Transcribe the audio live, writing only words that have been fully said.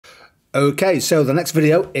Okay, so the next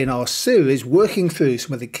video in our series, working through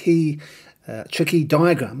some of the key tricky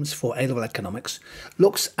diagrams for A-level economics,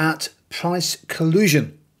 looks at price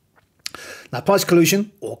collusion. Now, price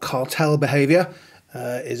collusion or cartel behaviour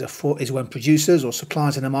is when producers or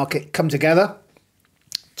suppliers in a market come together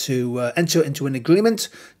to enter into an agreement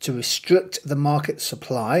to restrict the market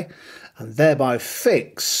supply and thereby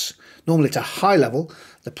fix, normally at a high level,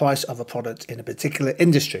 the price of a product in a particular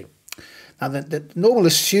industry. Now, the normal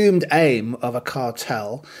assumed aim of a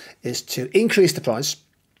cartel is to increase the price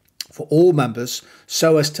for all members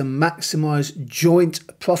so as to maximise joint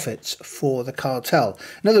profits for the cartel.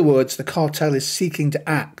 In other words, the cartel is seeking to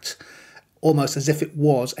act almost as if it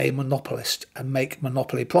was a monopolist and make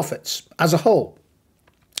monopoly profits as a whole,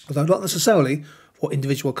 although not necessarily for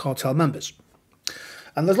individual cartel members.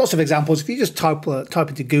 And there's lots of examples. If you just type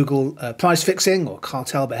into Google price fixing or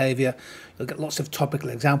cartel behaviour, you'll get lots of topical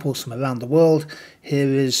examples from around the world. Here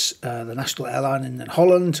is the national airline in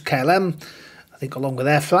Holland, KLM. I think along with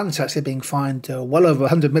Air France, actually being fined well over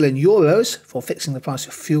 100 million euros for fixing the price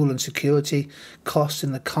of fuel and security costs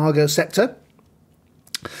in the cargo sector.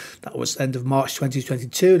 That was end of March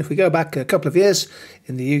 2022. And if we go back a couple of years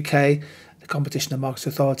in the UK, the Competition and Markets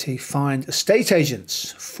Authority fined estate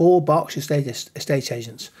agents, 4 Berkshire estate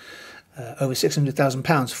agents, over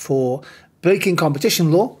 £600,000 for breaking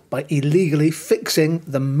competition law by illegally fixing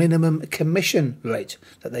the minimum commission rate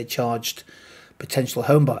that they charged potential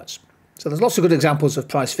home buyers. So there's lots of good examples of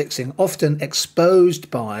price fixing, often exposed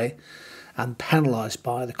by and penalised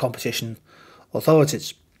by the competition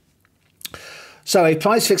authorities. So a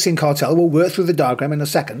price-fixing cartel, we'll work through the diagram in a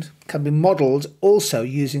second, can be modelled also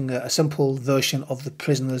using a simple version of the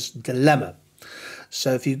prisoner's dilemma.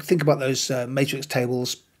 So if you think about those matrix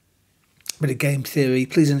tables, a bit of game theory,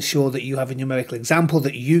 please ensure that you have a numerical example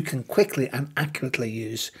that you can quickly and accurately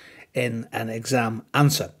use in an exam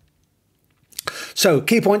answer. So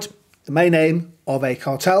key point, the main aim of a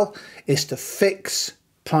cartel is to fix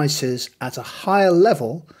prices at a higher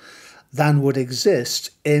level than would exist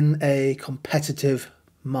in a competitive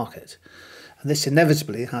market. And this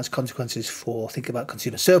inevitably has consequences for, think about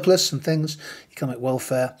consumer surplus and things, economic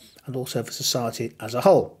welfare, and also for society as a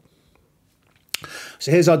whole.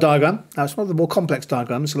 So here's our diagram. Now, it's one of the more complex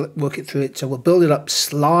diagrams, so let's work it through it. So we'll build it up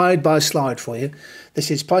slide by slide for you.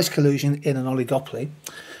 This is price collusion in an oligopoly.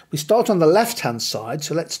 We start on the left-hand side,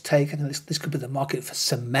 so let's take, and this could be the market for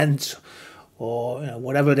cement or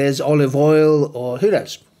whatever it is, olive oil, or who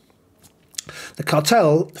knows. The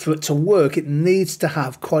cartel, for it to work, it needs to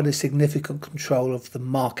have quite a significant control of the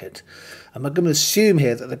market. And I'm going to assume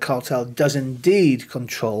here that the cartel does indeed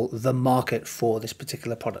control the market for this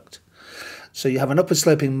particular product. So you have an upward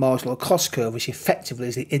sloping marginal cost curve, which effectively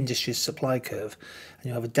is the industry's supply curve. And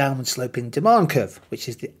you have a downward sloping demand curve, which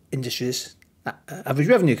is the industry's average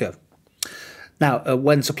revenue curve. Now,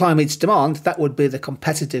 when supply meets demand, that would be the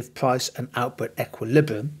competitive price and output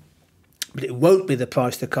equilibrium. But it won't be the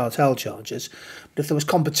price the cartel charges. But if there was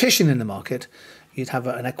competition in the market, you'd have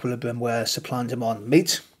an equilibrium where supply and demand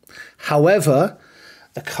meet. However,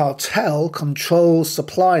 the cartel controls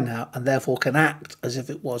supply now and therefore can act as if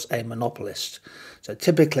it was a monopolist. So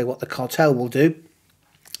typically what the cartel will do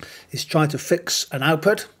is try to fix an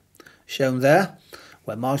output, shown there,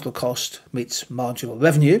 where marginal cost meets marginal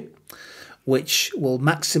revenue, which will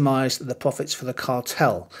maximise the profits for the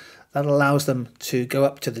cartel. That allows them to go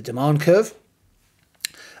up to the demand curve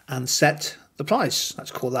and set the price.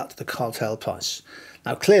 Let's call that the cartel price.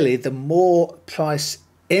 Now, clearly, the more price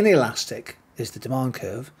inelastic is the demand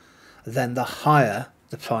curve, then the higher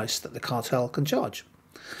the price that the cartel can charge.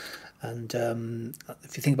 And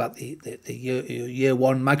if you think about the year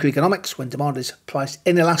one microeconomics, when demand is price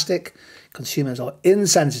inelastic, consumers are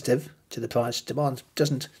insensitive to the price. Demand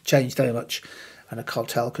doesn't change very much, and a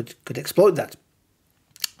cartel could exploit that.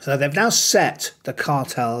 So they've now set the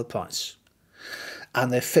cartel price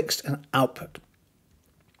and they've fixed an output.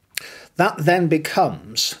 That then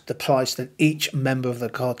becomes the price that each member of the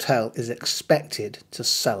cartel is expected to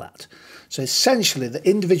sell at. So essentially the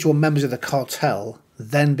individual members of the cartel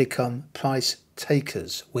then become price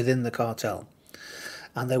takers within the cartel.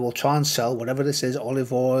 And they will try and sell whatever this is,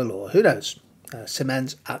 olive oil or who knows,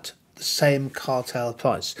 cement at the same cartel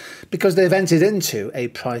price because they've entered into a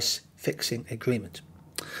price fixing agreement.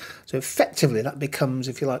 So effectively, that becomes,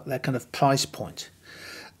 if you like, their kind of price point.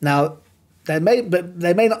 Now, they may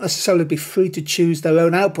not necessarily be free to choose their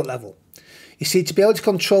own output level. You see, to be able to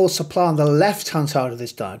control supply on the left-hand side of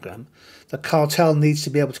this diagram, the cartel needs to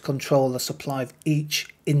be able to control the supply of each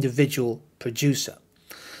individual producer.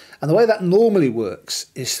 And the way that normally works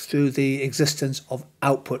is through the existence of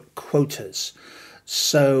output quotas.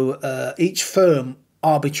 So each firm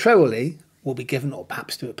arbitrarily will be given, or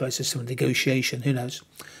perhaps through a process of negotiation, who knows,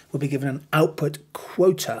 will be given an output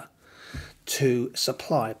quota to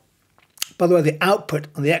supply. By the way, the output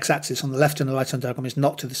on the x-axis on the left and the right-hand diagram is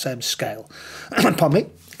not to the same scale. Pardon me.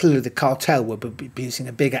 Clearly, the cartel will be producing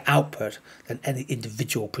a bigger output than any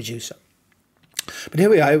individual producer. But here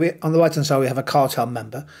we are. On the right-hand side, we have a cartel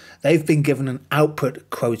member. They've been given an output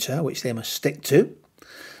quota, which they must stick to.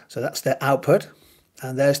 So that's their output.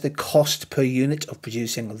 And there's the cost per unit of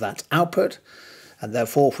producing that output. And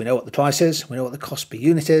therefore, if we know what the price is, we know what the cost per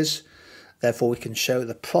unit is, therefore we can show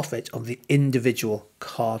the profit of the individual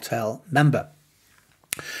cartel member.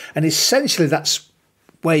 And essentially that's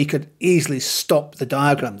where you could easily stop the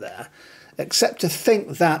diagram there, except to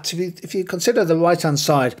think that if you consider the right-hand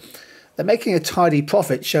side, they're making a tidy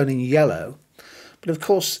profit shown in yellow. But of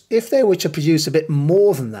course, if they were to produce a bit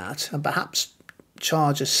more than that and perhaps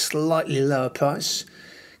charge a slightly lower price,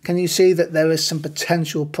 can you see that there is some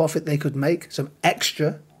potential profit they could make, some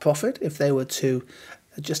extra profit if they were to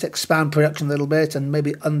just expand production a little bit and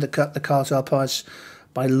maybe undercut the cartel price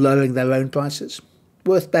by lowering their own prices?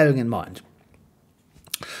 Worth bearing in mind.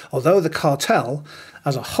 Although the cartel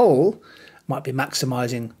as a whole might be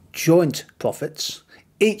maximising joint profits,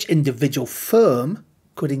 each individual firm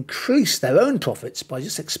could increase their own profits by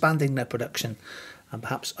just expanding their production and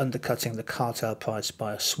perhaps undercutting the cartel price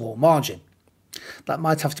by a small margin. That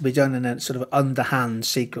might have to be done in a sort of underhand,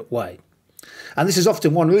 secret way. And this is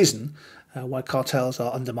often one reason why cartels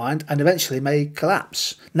are undermined and eventually may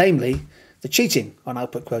collapse, namely the cheating on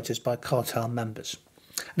output quotas by cartel members.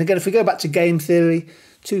 And again, if we go back to game theory,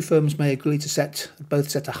 two firms may agree to both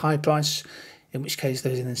set a high price, in which case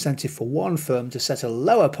there is an incentive for one firm to set a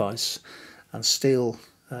lower price and steal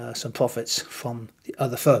some profits from the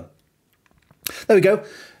other firm. There we go.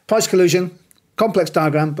 Price collusion, complex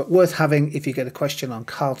diagram, but worth having if you get a question on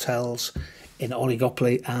cartels in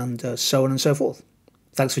oligopoly and so on and so forth.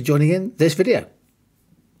 Thanks for joining in this video.